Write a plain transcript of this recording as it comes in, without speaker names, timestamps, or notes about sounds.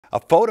A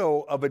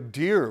photo of a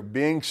deer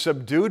being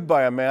subdued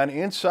by a man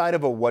inside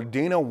of a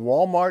Wadena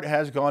Walmart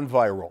has gone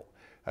viral.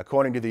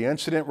 According to the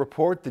incident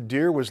report, the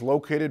deer was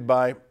located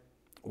by,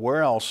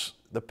 where else?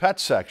 The pet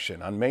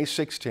section on May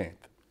 16th.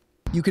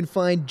 You can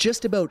find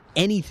just about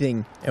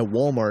anything at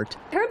Walmart.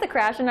 I heard the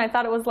crash and I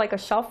thought it was like a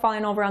shelf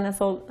falling over on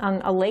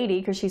on a lady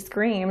because she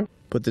screamed.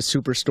 But the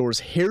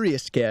superstore's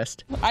hairiest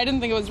guest, I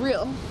didn't think it was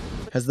real,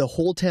 has the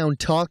whole town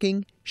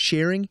talking,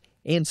 sharing,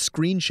 and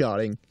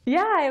screenshotting.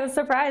 Yeah, I was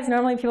surprised.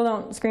 Normally people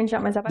don't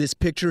screenshot my stuff. This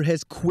picture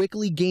has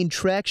quickly gained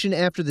traction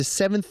after the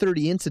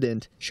 7:30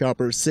 incident.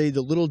 Shoppers say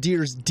the little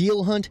deer's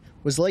deal hunt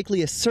was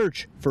likely a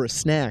search for a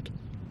snack.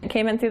 I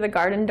came in through the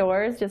garden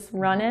doors just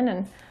running,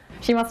 and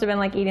she must have been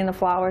like eating the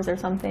flowers or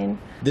something.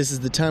 This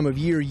is the time of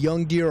year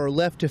young deer are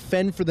left to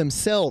fend for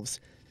themselves.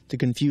 The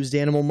confused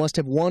animal must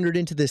have wandered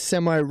into this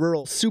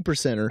semi-rural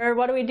supercenter. Or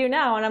what do we do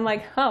now? And I'm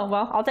like, oh,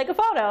 well, I'll take a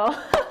photo.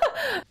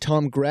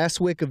 Tom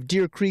Grasswick of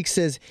Deer Creek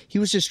says he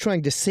was just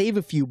trying to save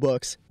a few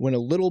bucks when a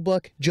little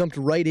buck jumped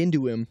right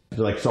into him.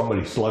 Like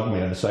somebody slugged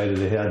me on the side of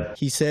the head.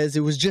 He says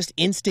it was just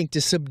instinct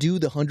to subdue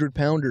the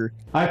 100-pounder.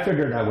 I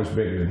figured I was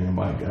bigger than him.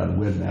 I got to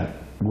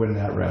win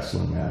that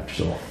wrestling match.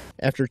 So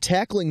after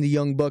tackling the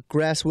young buck,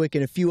 Grasswick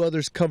and a few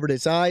others covered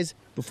its eyes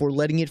before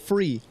letting it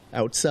free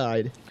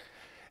outside.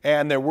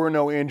 And there were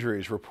no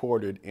injuries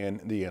reported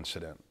in the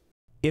incident.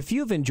 If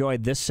you've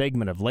enjoyed this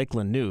segment of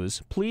Lakeland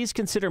News, please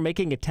consider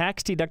making a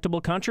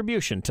tax-deductible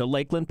contribution to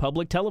Lakeland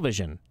Public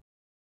Television.